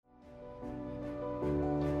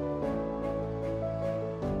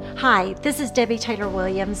Hi, this is Debbie Taylor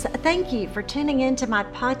Williams. Thank you for tuning in to my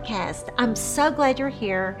podcast. I'm so glad you're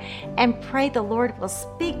here and pray the Lord will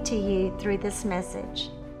speak to you through this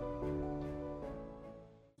message.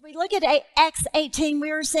 We look at Acts 18,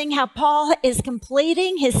 we were seeing how Paul is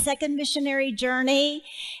completing his second missionary journey,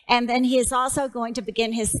 and then he is also going to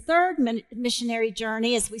begin his third missionary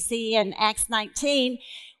journey, as we see in Acts 19.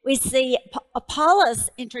 We see Apollos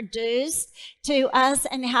introduced to us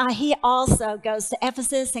and how he also goes to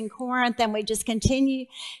Ephesus and Corinth, and we just continue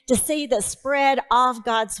to see the spread of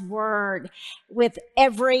God's word with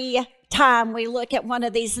every time we look at one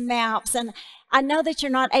of these maps. And I know that you're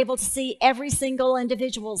not able to see every single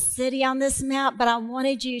individual city on this map, but I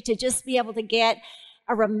wanted you to just be able to get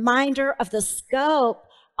a reminder of the scope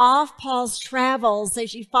of Paul's travels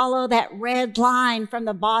as you follow that red line from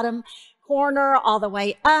the bottom corner all the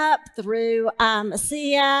way up through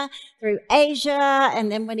Mysia, through Asia, and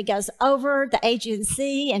then when he goes over the Aegean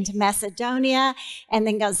Sea into Macedonia, and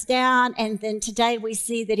then goes down, and then today we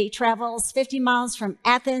see that he travels 50 miles from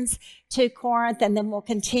Athens to Corinth, and then we'll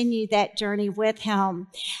continue that journey with him.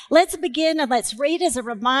 Let's begin and let's read as a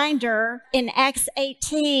reminder in Acts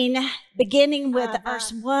 18, beginning with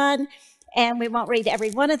verse 1. And we won't read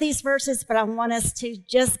every one of these verses, but I want us to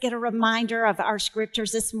just get a reminder of our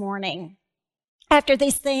scriptures this morning. After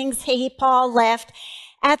these things, Paul, left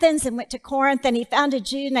Athens and went to Corinth, and he found a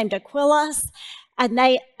Jew named Aquilus, a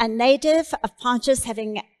native of Pontus,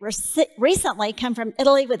 having recently come from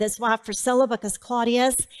Italy with his wife Priscilla, because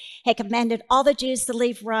Claudius had commanded all the Jews to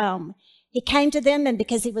leave Rome. He came to them, and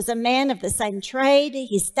because he was a man of the same trade,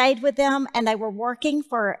 he stayed with them, and they were working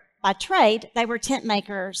by trade, they were tent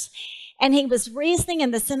makers. And he was reasoning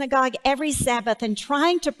in the synagogue every Sabbath and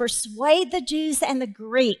trying to persuade the Jews and the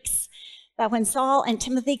Greeks. But when Saul and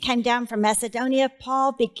Timothy came down from Macedonia,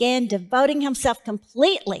 Paul began devoting himself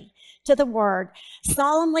completely to the word,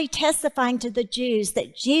 solemnly testifying to the Jews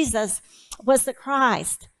that Jesus was the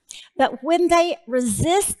Christ. But when they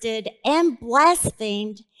resisted and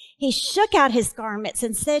blasphemed, he shook out his garments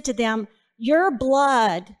and said to them, "Your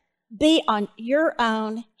blood be on your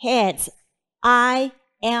own heads. I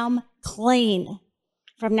am clean.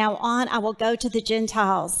 From now on, I will go to the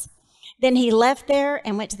Gentiles." Then he left there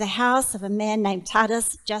and went to the house of a man named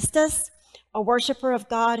Titus Justus, a worshiper of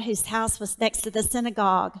God whose house was next to the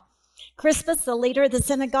synagogue. Crispus, the leader of the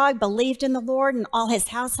synagogue, believed in the Lord and all his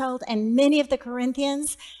household, and many of the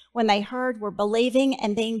Corinthians, when they heard, were believing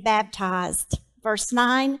and being baptized. Verse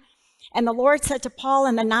 9, and the Lord said to Paul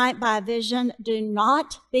in the night by a vision, "Do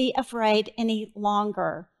not be afraid any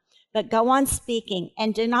longer, but go on speaking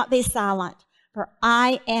and do not be silent. For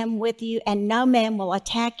I am with you, and no man will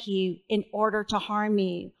attack you in order to harm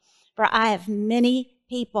you. For I have many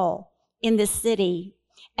people in this city."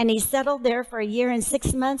 And he settled there for 1 year and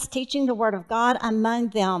 6 months, teaching the word of God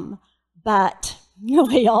among them. But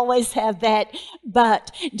we always have that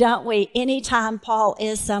but, don't we? Anytime Paul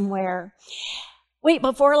is somewhere. Week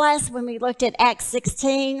before last, when we looked at Acts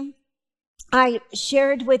 16, I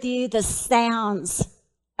shared with you the sounds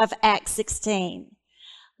of Acts 16.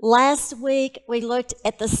 Last week, we looked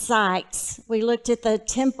at the sights. We looked at the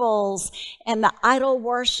temples and the idol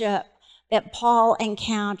worship that Paul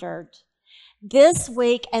encountered. This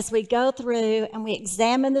week, as we go through and we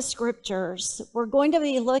examine the scriptures, we're going to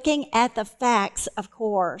be looking at the facts, of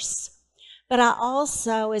course. But I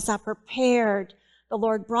also, as I prepared, the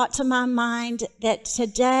Lord brought to my mind that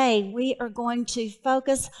today we are going to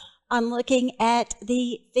focus on looking at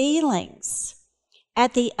the feelings,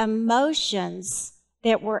 at the emotions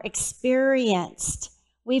that were experienced.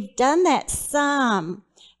 We've done that some,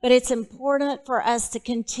 but it's important for us to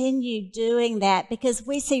continue doing that, because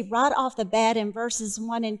we see right off the bat in verses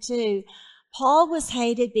 1 and 2, Paul was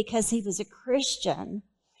hated because he was a Christian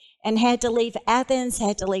and had to leave Athens,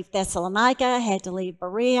 had to leave Thessalonica, had to leave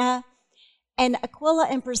Berea. And Aquila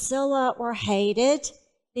and Priscilla were hated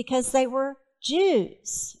because they were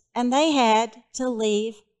Jews and they had to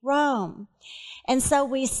leave Rome. And so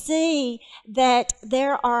we see that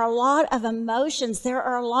there are a lot of emotions, there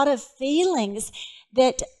are a lot of feelings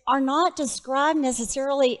that are not described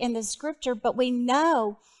necessarily in the scripture, but we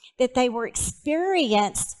know that they were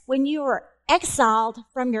experienced when you were exiled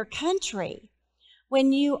from your country,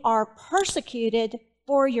 when you are persecuted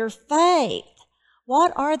for your faith.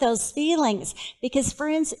 What are those feelings? Because,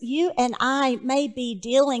 friends, you and I may be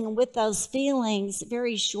dealing with those feelings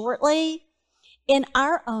very shortly in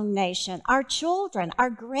our own nation. Our children, our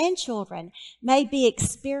grandchildren may be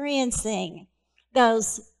experiencing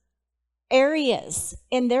those areas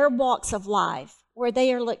in their walks of life where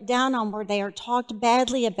they are looked down on, where they are talked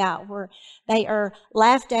badly about, where they are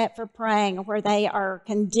laughed at for praying, where they are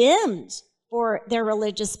condemned for their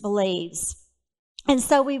religious beliefs. And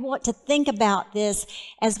so we want to think about this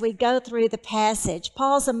as we go through the passage.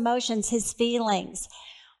 Paul's emotions, his feelings.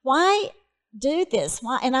 Why do this?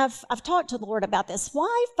 Why? And I've talked to the Lord about this.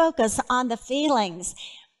 Why focus on the feelings?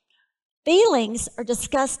 Feelings are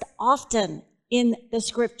discussed often in the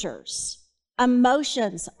scriptures.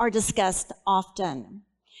 Emotions are discussed often.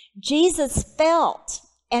 Jesus felt,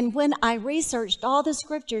 and when I researched all the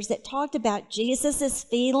scriptures that talked about Jesus'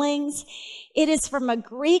 feelings, it is from a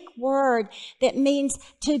Greek word that means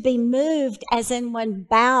to be moved, as in one's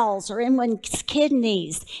bowels or in one's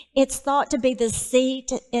kidneys. It's thought to be the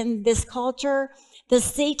seat in this culture, the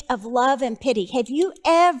seat of love and pity. Have you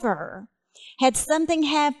ever had something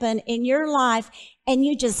happen in your life and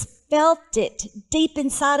you just felt it deep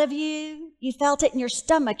inside of you? You felt it in your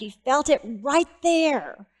stomach. You felt it right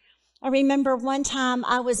there. I remember one time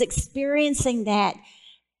I was experiencing that,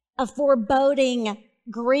 a foreboding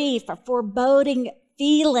grief, a foreboding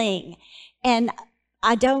feeling. And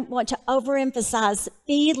I don't want to overemphasize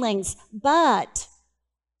feelings, but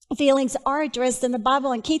feelings are addressed in the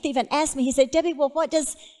Bible. And Keith even asked me, he said, Debbie, well, what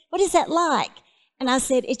is that like? And I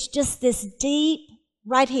said, it's just this deep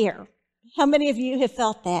right here. How many of you have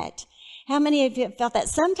felt that? How many of you have felt that?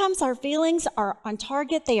 Sometimes our feelings are on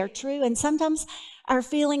target, they are true, and sometimes our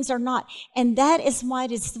feelings are not. And that is why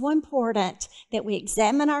it is so important that we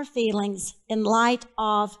examine our feelings in light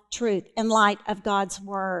of truth, in light of God's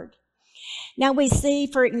word. Now we see,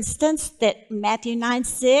 for instance, that Matthew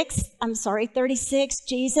 36,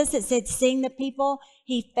 Jesus, it said, seeing the people,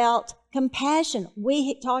 he felt compassion.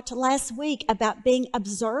 We talked last week about being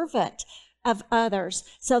observant of others,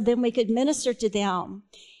 so then we could minister to them.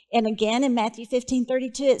 And again, in Matthew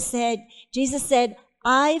 15:32, it said, Jesus said,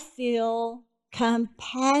 I feel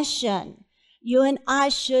compassion. You and I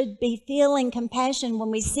should be feeling compassion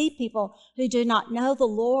when we see people who do not know the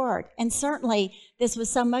Lord. And certainly this was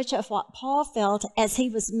so much of what Paul felt as he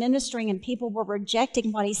was ministering and people were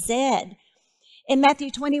rejecting what he said. In Matthew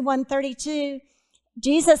 21:32,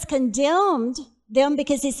 Jesus condemned them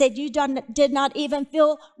because he said, you did not even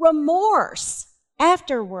feel remorse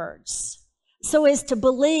afterwards, so as to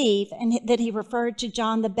believe, and that he referred to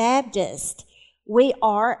John the Baptist. We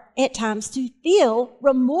are at times to feel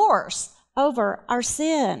remorse over our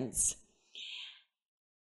sins.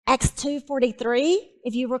 Acts 2:43,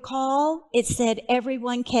 if you recall, it said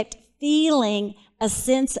everyone kept feeling a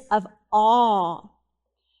sense of awe,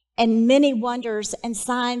 and many wonders and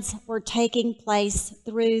signs were taking place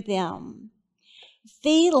through them.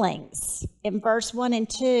 Feelings in verse 1 and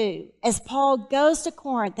 2. As Paul goes to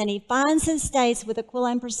Corinth and he finds and stays with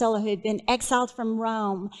Aquila and Priscilla who had been exiled from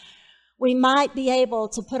Rome, we might be able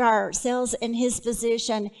to put ourselves in his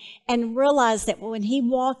position and realize that when he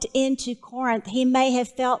walked into Corinth, he may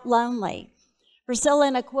have felt lonely. Priscilla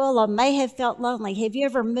and Aquila may have felt lonely. Have you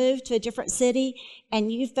ever moved to a different city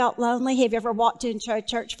and you felt lonely? Have you ever walked into a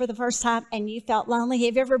church for the first time and you felt lonely?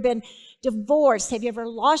 Have you ever been divorced? Have you ever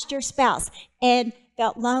lost your spouse and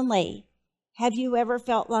felt lonely? Have you ever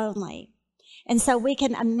felt lonely? And so we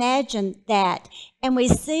can imagine that. And we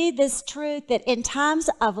see this truth that in times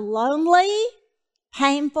of lonely,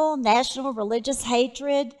 painful, national, religious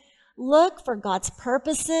hatred, look for God's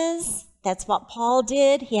purposes. That's what Paul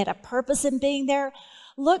did. He had a purpose in being there.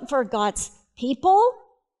 Look for God's people.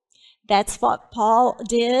 That's what Paul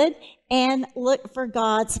did. And look for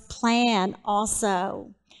God's plan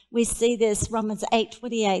also. We see this, Romans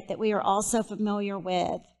 8:28, that we are also familiar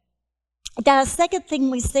with. The second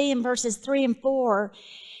thing we see in verses 3 and 4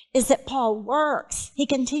 is that Paul works. He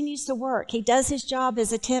continues to work. He does his job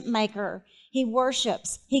as a tent maker. He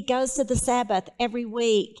worships. He goes to the Sabbath every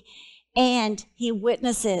week. And he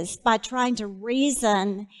witnesses by trying to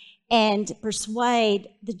reason and persuade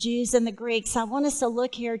the Jews and the Greeks. I want us to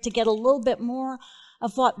look here to get a little bit more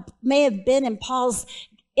of what may have been in Paul's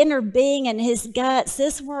inner being and his guts.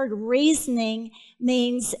 This word reasoning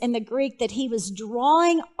means in the Greek that he was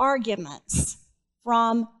drawing arguments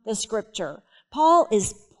from the scripture. Paul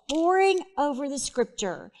is poring over the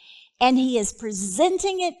scripture and he is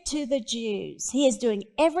presenting it to the Jews. He is doing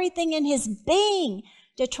everything in his being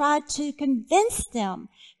to try to convince them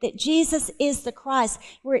that Jesus is the Christ.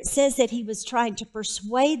 Where it says that he was trying to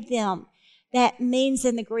persuade them, that means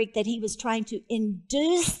in the Greek that he was trying to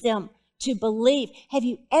induce them to believe. Have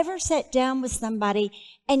you ever sat down with somebody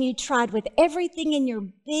and you tried with everything in your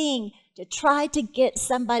being to try to get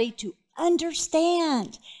somebody to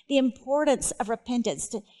understand the importance of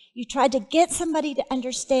repentance? You tried to get somebody to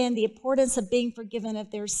understand the importance of being forgiven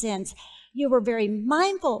of their sins. You were very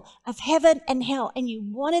mindful of heaven and hell, and you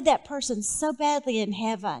wanted that person so badly in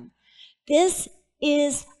heaven. This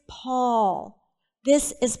is Paul.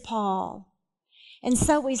 This is Paul. And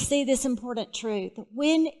so we see this important truth.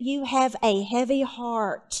 When you have a heavy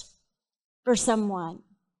heart for someone's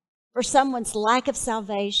lack of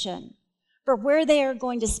salvation, for where they are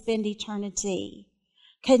going to spend eternity,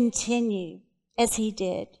 continue, as he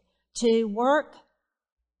did, to work,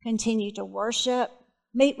 continue to worship,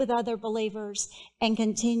 meet with other believers, and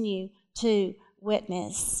continue to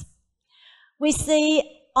witness. We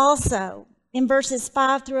see also in verses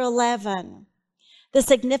 5 through 11 the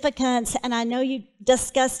significance, and I know you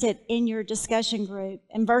discussed it in your discussion group,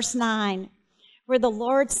 in verse 9, where the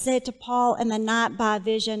Lord said to Paul in the night by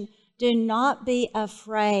vision, "Do not be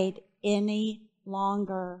afraid any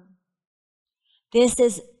longer." This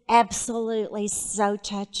is absolutely so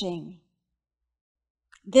touching.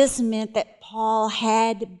 This meant that Paul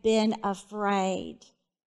had been afraid.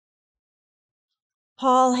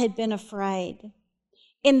 Paul had been afraid.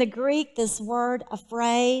 In the Greek, this word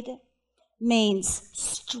afraid means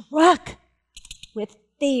struck with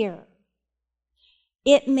fear.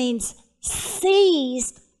 It means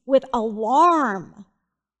seized with alarm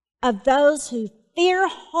of those who fear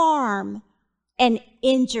harm and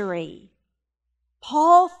injury.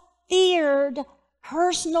 Paul feared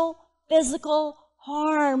personal physical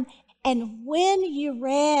harm. And when you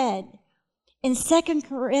read in 2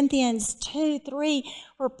 Corinthians 2:3,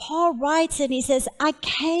 where Paul writes and he says, "I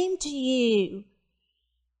came to you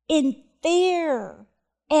in fear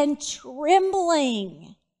and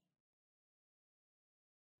trembling."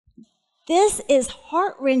 This is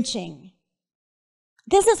heart-wrenching.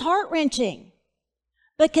 This is heart-wrenching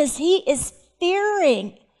because he is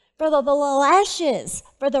fearing for the lashes,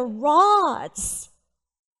 for the rods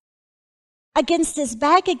against his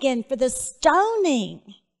back again, for the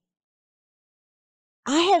stoning.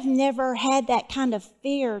 I have never had that kind of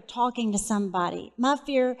fear talking to somebody. My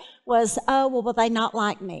fear was, oh, well, will they not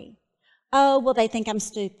like me? Oh, will they think I'm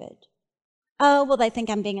stupid? Oh, will they think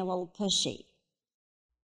I'm being a little pushy?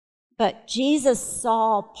 But Jesus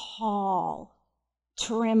saw Paul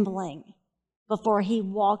trembling before he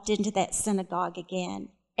walked into that synagogue again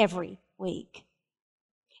every week.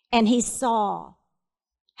 And he saw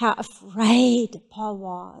how afraid Paul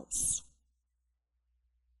was.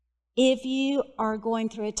 If you are going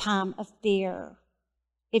through a time of fear,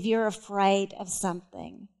 if you're afraid of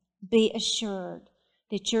something, be assured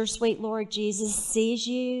that your sweet Lord Jesus sees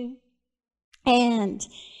you, and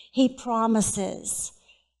he promises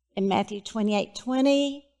in Matthew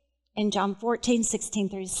 28:20 and John 14:16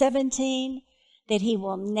 through 17 that he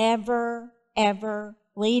will never, ever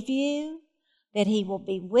leave you, that he will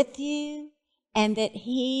be with you, and that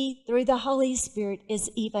he, through the Holy Spirit, is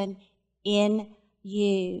even in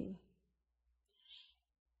you.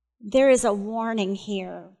 There is a warning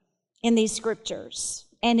here in these scriptures,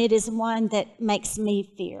 and it is one that makes me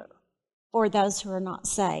fear for those who are not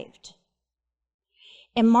saved.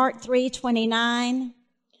 In Mark 3:29,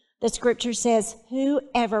 the scripture says,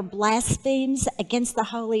 "Whoever blasphemes against the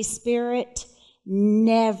Holy Spirit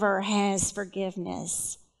never has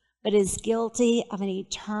forgiveness, but is guilty of an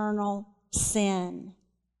eternal sin."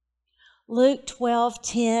 Luke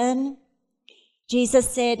 12:10, Jesus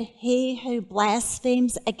said, "He who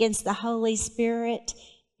blasphemes against the Holy Spirit,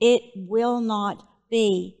 it will not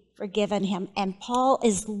be forgiven him." And Paul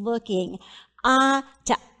is looking eye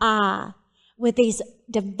to eye with these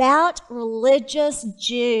devout religious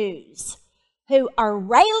Jews who are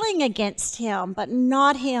railing against him, but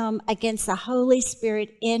not him against the Holy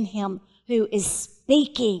Spirit in him who is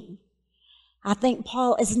speaking. I think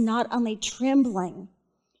Paul is not only trembling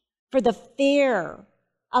for the fear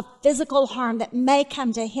of physical harm that may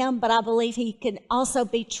come to him, but I believe he can also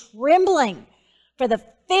be trembling for the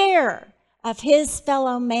fear of his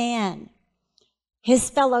fellow man, his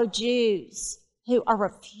fellow Jews who are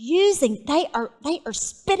refusing. They are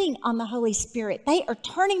spitting on the Holy Spirit. They are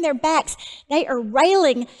turning their backs. They are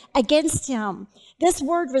railing against him. This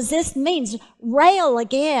word resist means rail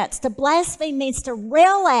against. To blaspheme means to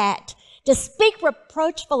rail at, to speak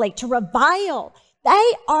reproachfully, to revile.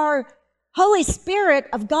 They are Holy Spirit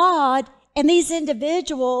of God, and these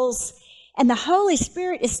individuals, and the Holy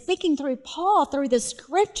Spirit is speaking through Paul, through the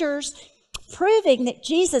scriptures, proving that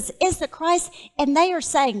Jesus is the Christ, and they are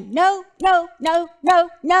saying, no, no, no, no,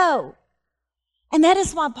 no. And that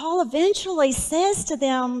is why Paul eventually says to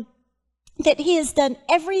them that he has done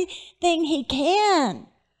everything he can,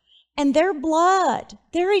 and their blood,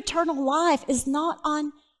 their eternal life is not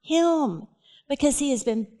on him, because he has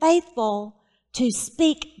been faithful to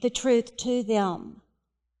speak the truth to them.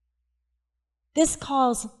 This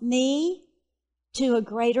calls me to a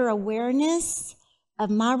greater awareness of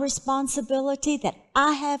my responsibility that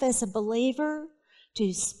I have as a believer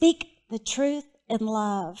to speak the truth in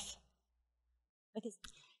love. Because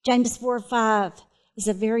James 4:5 is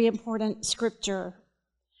a very important scripture.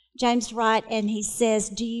 James writes, and he says,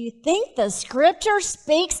 do you think the scripture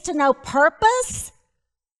speaks to no purpose?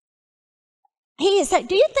 He is saying,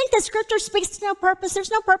 do you think the scripture speaks to no purpose?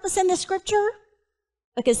 There's no purpose in the scripture.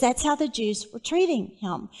 Because that's how the Jews were treating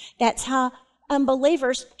him. That's how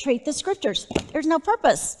unbelievers treat the scriptures. There's no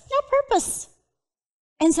purpose. No purpose.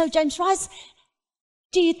 And so James writes,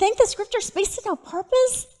 do you think the scripture speaks to no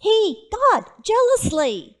purpose? He, God,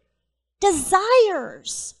 jealously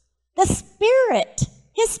desires the Spirit,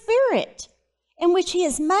 His Spirit, in which He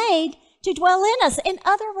has made to dwell in us. In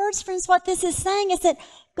other words, friends, what this is saying is that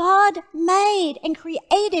God made and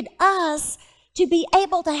created us to be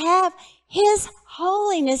able to have His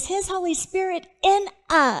holiness, His Holy Spirit in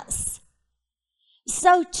us.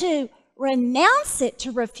 So to renounce it,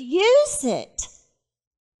 to refuse it,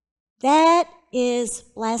 that is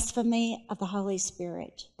blasphemy of the Holy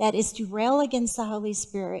Spirit. That is to rail against the Holy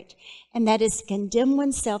Spirit, and that is to condemn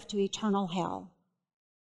oneself to eternal hell.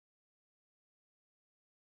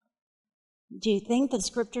 Do you think the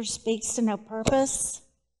scripture speaks to no purpose?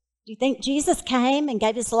 Do you think Jesus came and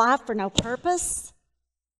gave His life for no purpose?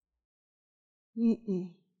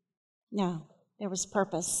 No, there was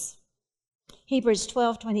purpose. Hebrews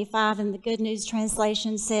 12:25 in the Good News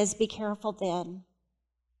Translation says, be careful then,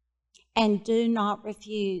 and do not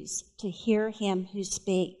refuse to hear him who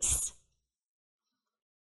speaks.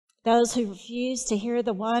 Those who refused to hear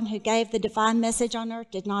the one who gave the divine message on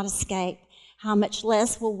earth did not escape. How much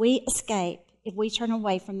less will we escape if we turn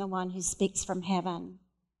away from the one who speaks from heaven?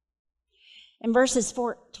 In verses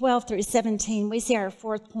 12 through 17, we see our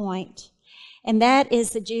fourth point, and that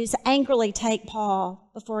is the Jews angrily take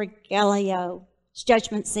Paul before Gallio's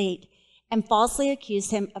judgment seat and falsely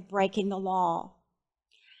accuse him of breaking the law.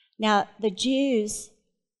 Now, the Jews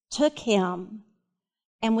took him,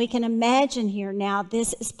 and we can imagine here now,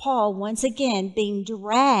 this is Paul once again being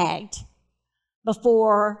dragged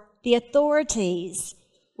before the authorities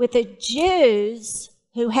with the Jews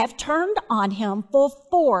who have turned on him full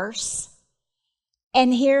force.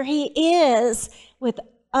 And here he is with,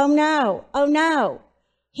 oh no,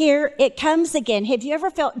 here it comes again. Have you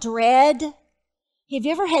ever felt dread? Have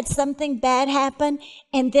you ever had something bad happen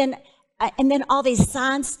and then all these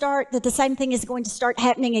signs start that the same thing is going to start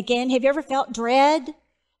happening again? Have you ever felt dread?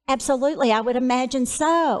 Absolutely, I would imagine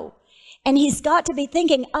so. And he's got to be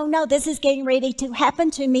thinking, oh no, this is getting ready to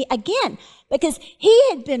happen to me again, because he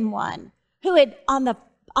had been one who had, on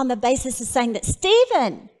the basis of saying that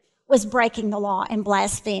Stephen was breaking the law and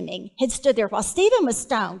blaspheming, had stood there while Stephen was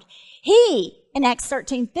stoned. He, in Acts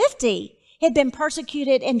 13:50, had been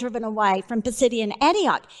persecuted and driven away from Pisidian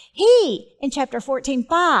Antioch. He, in chapter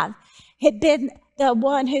 14:5, had been the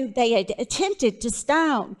one who they had attempted to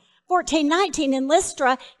stone. 14:19 in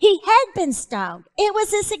Lystra, he had been stoned. It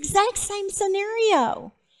was this exact same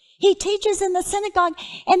scenario. He teaches in the synagogue,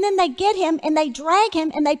 and then they get him, and they drag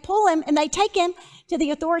him, and they pull him, and they take him to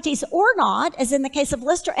the authorities, or not, as in the case of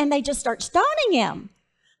Lystra, and they just start stoning him.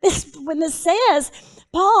 When this says,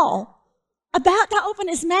 Paul, about to open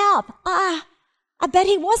his mouth, I bet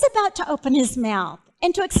he was about to open his mouth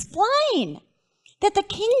and to explain that the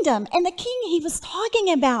kingdom and the king he was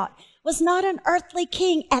talking about was not an earthly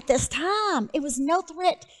king at this time. It was no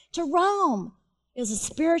threat to Rome. It was a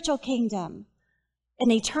spiritual kingdom, an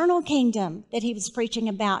eternal kingdom that he was preaching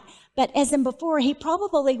about. But as in before, he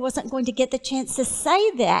probably wasn't going to get the chance to say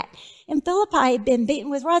that. And Philippi had been beaten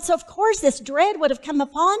with rods, so of course this dread would have come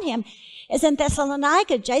upon him. As in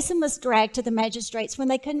Thessalonica, Jason was dragged to the magistrates when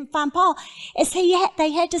they couldn't find Paul, as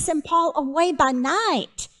they had to send Paul away by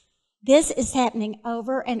night. This is happening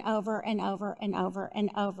over and over and over and over and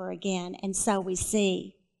over again. And so we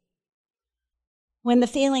see when the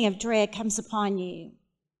feeling of dread comes upon you,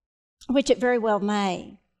 which it very well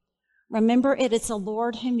may, remember it is the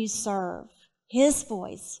Lord whom you serve. His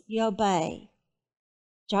voice you obey.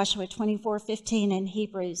 Joshua 24:15 and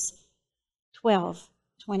Hebrews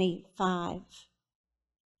 12:25.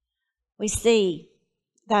 We see,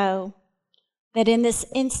 though, that in this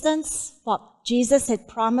instance, what Jesus had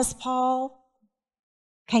promised Paul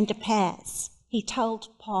came to pass. He told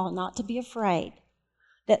Paul not to be afraid,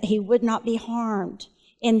 that he would not be harmed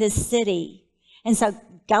in this city. And so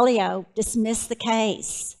Gallio dismissed the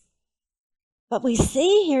case. But we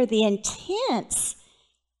see here the intense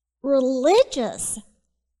religious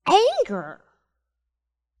anger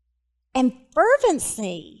and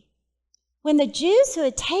fervency when the Jews who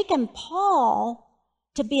had taken Paul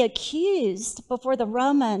to be accused before the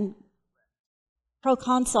Roman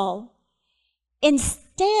proconsul,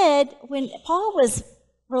 instead, when Paul was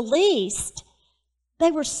released,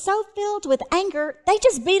 They were so filled with anger, they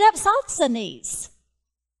just beat up Sosthenes.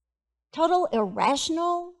 Total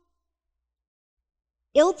irrational,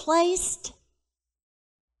 ill-placed,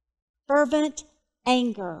 fervent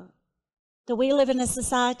anger. Do we live in a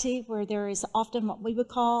society where there is often what we would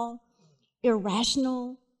call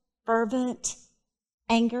irrational, fervent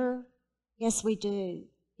anger? Yes, we do.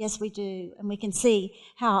 Yes, we do. And we can see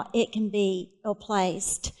how it can be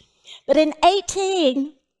ill-placed. But in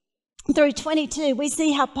 18 through 22, we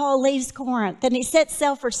see how Paul leaves Corinth and he sets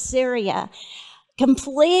sail for Syria,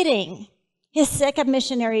 completing his second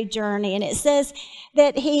missionary journey. And it says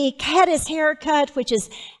that he had his hair cut, which is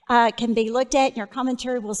can be looked at in your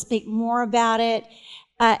commentary. We'll speak more about it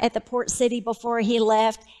at the port city before he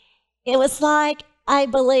left. It was like, I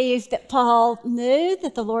believe that Paul knew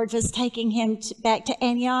that the Lord was taking him back to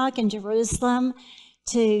Antioch and Jerusalem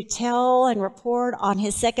to tell and report on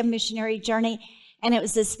his second missionary journey. And it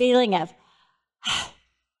was this feeling of,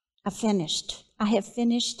 I've finished. I have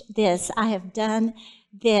finished this. I have done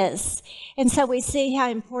this. And so we see how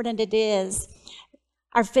important it is.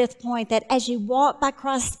 Our fifth point, that as you walk by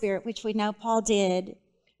Christ's Spirit, which we know Paul did,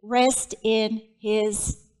 rest in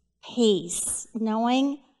his peace,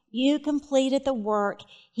 knowing you completed the work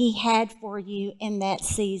he had for you in that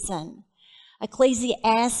season.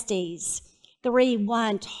 Ecclesiastes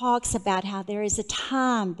 3:1 talks about how there is a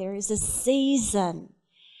time, there is a season.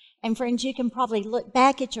 And friends, you can probably look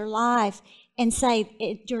back at your life and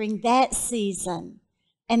say, during that season,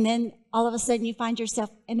 and then all of a sudden you find yourself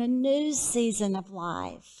in a new season of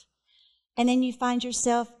life. And then you find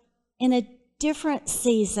yourself in a different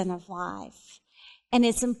season of life. And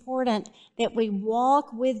it's important that we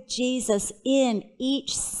walk with Jesus in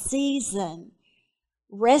each season,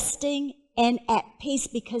 resting and at peace,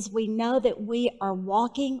 because we know that we are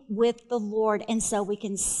walking with the Lord. And so we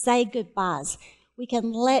can say goodbyes. We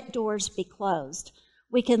can let doors be closed.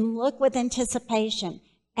 We can look with anticipation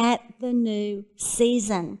at the new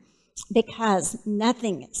season, because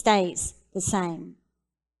nothing stays the same.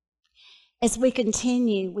 As we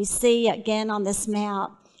continue, we see again on this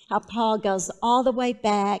map how Paul goes all the way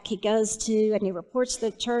back. He goes to, and he reports to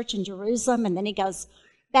the church in Jerusalem, and then he goes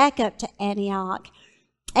back up to Antioch.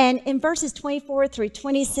 And in verses 24 through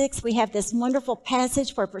 26, we have this wonderful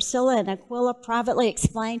passage where Priscilla and Aquila privately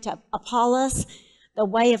explain to Apollos the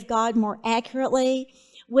way of God more accurately.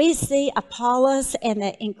 We see Apollos and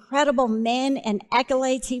the incredible men and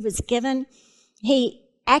accolades he was given. He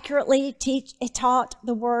accurately taught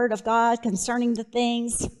the word of God concerning the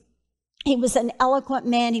things. He was an eloquent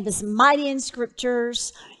man. He was mighty in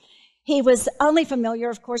scriptures. He was only familiar,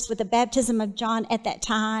 of course, with the baptism of John at that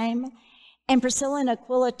time. And Priscilla and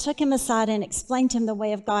Aquila took him aside and explained to him the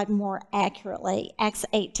way of God more accurately. Acts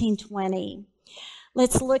 18:20.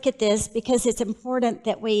 Let's look at this because it's important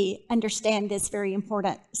that we understand this very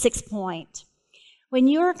important sixth point. When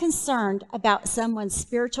you are concerned about someone's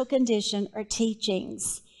spiritual condition or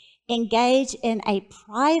teachings, engage in a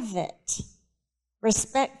private,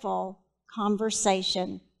 respectful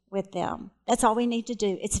conversation with them. That's all we need to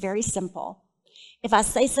do. It's very simple. If I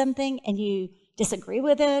say something and you disagree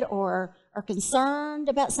with it or are concerned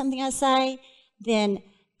about something I say, then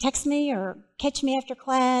text me or catch me after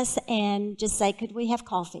class and just say, could we have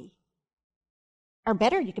coffee? Or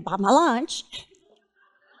better, you could buy my lunch.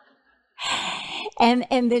 And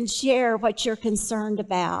then share what you're concerned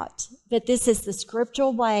about. But this is the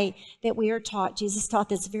scriptural way that we are taught. Jesus taught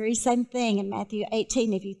this very same thing in Matthew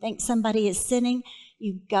 18. If you think somebody is sinning,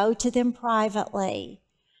 you go to them privately.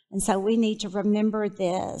 And so we need to remember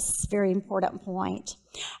this very important point.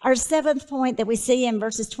 Our seventh point that we see in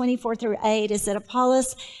verses 24 through 8 is that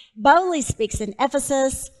Apollos boldly speaks in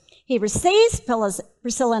Ephesus. He receives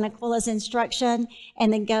Priscilla and Aquila's instruction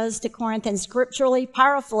and then goes to Corinth and scripturally,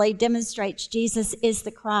 powerfully demonstrates Jesus is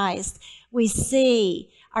the Christ. We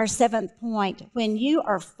see our seventh point. When you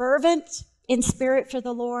are fervent in spirit for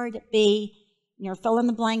the Lord, your fill in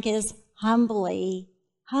the blank is humbly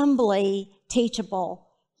teachable.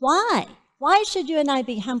 Why? Why should you and I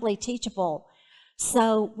be humbly teachable?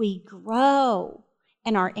 So we grow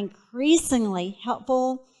and are increasingly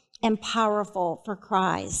helpful and powerful for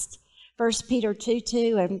Christ. 1 Peter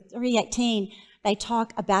 2:2 and 3:18, they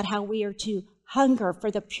talk about how we are to hunger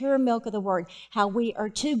for the pure milk of the word, how we are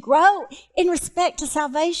to grow in respect to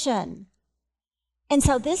salvation. And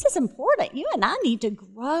so this is important. You and I need to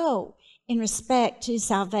grow in respect to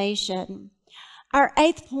salvation. Our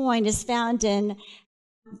eighth point is found in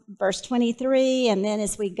verse 23, and then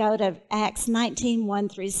as we go to Acts 19:1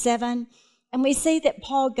 through 7, and we see that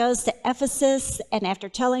Paul goes to Ephesus, and after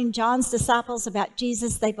telling John's disciples about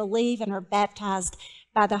Jesus, they believe and are baptized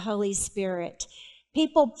by the Holy Spirit.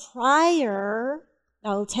 People prior the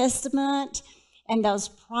Old Testament, and those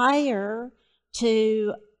prior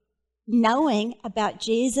to knowing about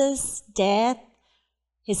Jesus' death,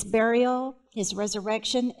 his burial, his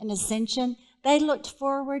resurrection and ascension, they looked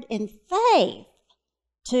forward in faith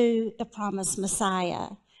to the promised Messiah.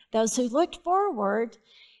 Those who looked forward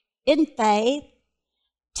in faith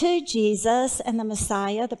to Jesus and the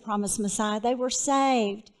Messiah, the promised Messiah, they were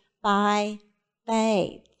saved by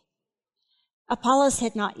faith. Apollos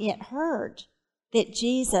had not yet heard that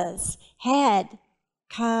Jesus had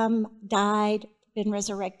come, died, been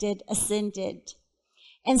resurrected, ascended.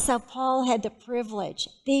 And so Paul had the privilege,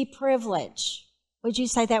 would you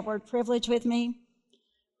say that word privilege with me?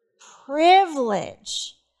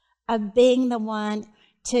 Privilege of being the one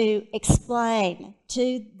to explain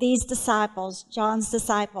to these disciples, John's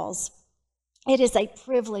disciples. It is a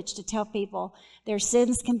privilege to tell people their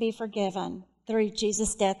sins can be forgiven through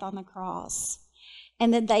Jesus' death on the cross,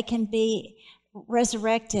 and that they can be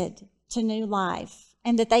resurrected to new life,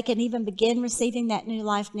 and that they can even begin receiving that new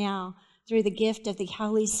life now through the gift of the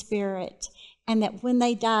Holy Spirit, and that when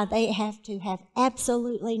they die, they have to have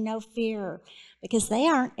absolutely no fear, because they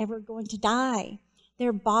aren't ever going to die.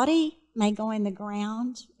 Their body may go in the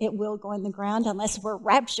ground. It will go in the ground unless we're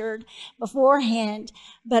raptured beforehand.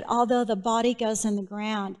 But although the body goes in the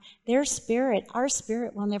ground, their spirit, our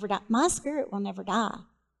spirit will never die. My spirit will never die.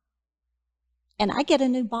 And I get a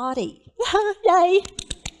new body. Yay!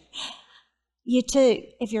 You too,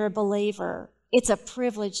 if you're a believer, it's a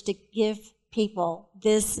privilege to give people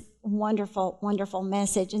this wonderful, wonderful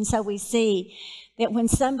message. And so we see that when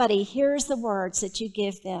somebody hears the words that you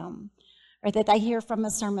give them, or that they hear from a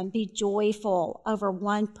sermon, be joyful over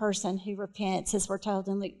one person who repents, as we're told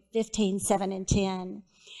in Luke 15, 7 and 10.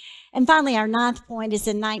 And finally, our ninth point is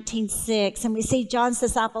in 19:6, and we see John's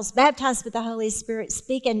disciples baptized with the Holy Spirit,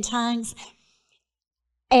 speak in tongues,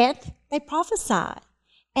 and they prophesy.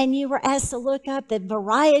 And you were asked to look up the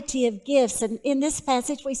variety of gifts. And in this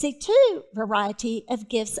passage, we see two variety of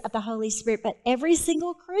gifts of the Holy Spirit. But every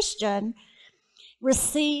single Christian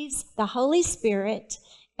receives the Holy Spirit,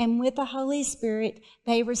 and with the Holy Spirit,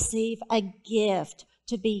 they receive a gift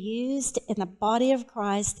to be used in the body of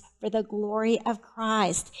Christ for the glory of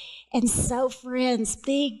Christ. And so, friends,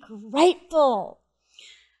 be grateful.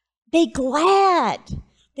 Be glad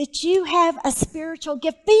that you have a spiritual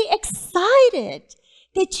gift. Be excited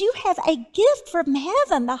that you have a gift from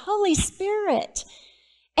heaven, the Holy Spirit.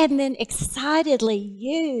 And then excitedly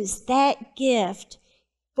use that gift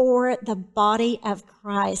for the body of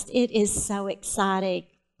Christ. It is so exciting.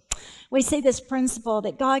 We see this principle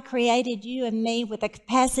that God created you and me with a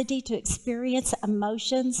capacity to experience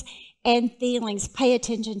emotions and feelings. Pay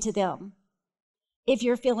attention to them. If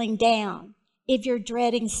you're feeling down, if you're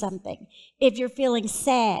dreading something, if you're feeling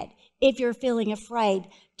sad, if you're feeling afraid,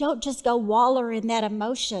 don't just go waller in that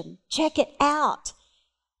emotion. Check it out.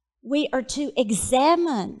 We are to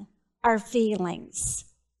examine our feelings.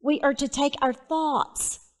 We are to take our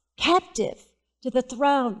thoughts captive to the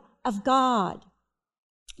throne of God.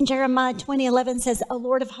 Jeremiah 20:11 says, "O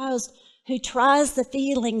Lord of hosts, who tries the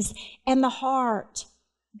feelings and the heart."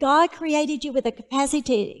 God created you with a capacity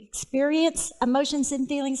to experience emotions and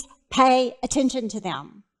feelings. Pay attention to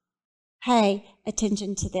them. Pay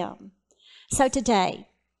attention to them. So today,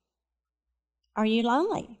 are you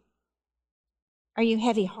lonely? Are you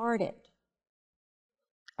heavy-hearted?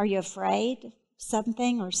 Are you afraid of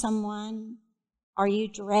something or someone? Are you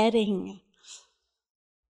dreading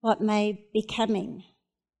what may be coming?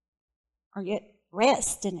 Are you at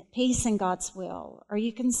rest and at peace in God's will? Are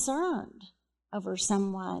you concerned over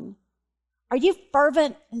someone? Are you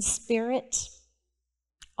fervent in spirit?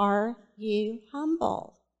 Are you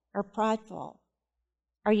humble or prideful?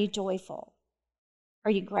 Are you joyful?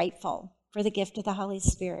 Are you grateful for the gift of the Holy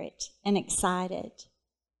Spirit and excited?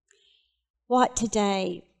 What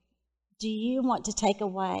today do you want to take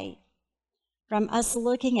away from us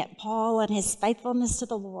looking at Paul and his faithfulness to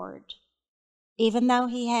the Lord? Even though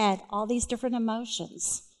he had all these different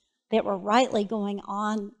emotions that were rightly going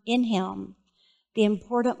on in him, the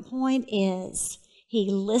important point is he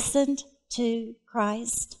listened to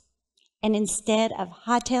Christ, and instead of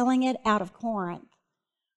hightailing it out of Corinth,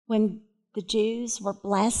 when the Jews were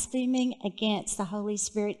blaspheming against the Holy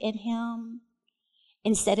Spirit in him,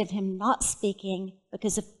 instead of him not speaking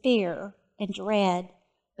because of fear and dread,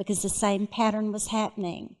 because the same pattern was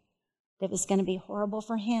happening that was going to be horrible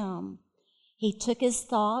for him, he took his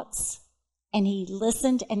thoughts and he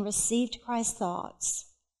listened and received Christ's thoughts.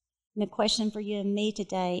 And the question for you and me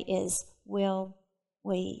today is, will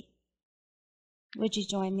we? Would you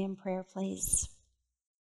join me in prayer, please?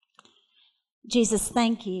 Jesus,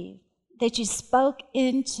 thank you that you spoke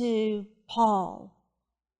into Paul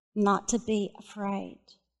not to be afraid.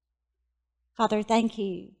 Father, thank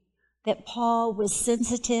you that Paul was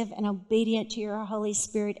sensitive and obedient to your Holy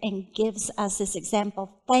Spirit and gives us this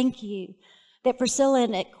example. Thank you that Priscilla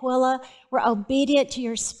and Aquila were obedient to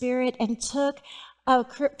your Spirit and took a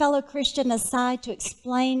fellow Christian aside to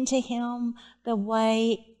explain to him the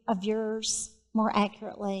way of yours more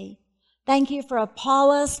accurately. Thank you for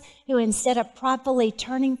Apollos, who instead of pridefully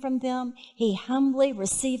turning from them, he humbly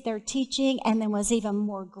received their teaching and then was even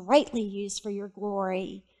more greatly used for your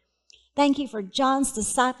glory. Thank you for John's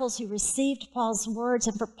disciples who received Paul's words,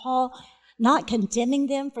 and for Paul not condemning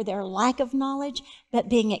them for their lack of knowledge, but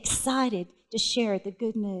being excited to share the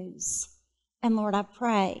good news. And Lord, I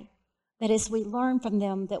pray that as we learn from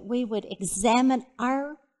them, that we would examine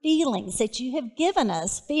our feelings that you have given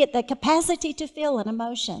us, be it the capacity to feel and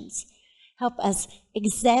emotions. Help us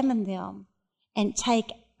examine them and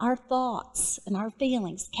take our thoughts and our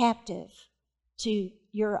feelings captive to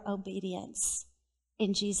your obedience.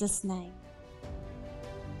 In Jesus' name.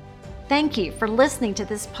 Thank you for listening to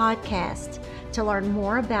this podcast. To learn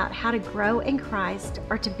more about how to grow in Christ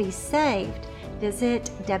or to be saved, visit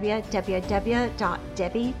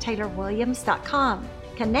www.DebbieTaylorWilliams.com.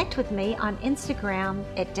 Connect with me on Instagram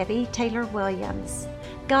at Debbie Taylor Williams.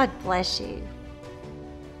 God bless you.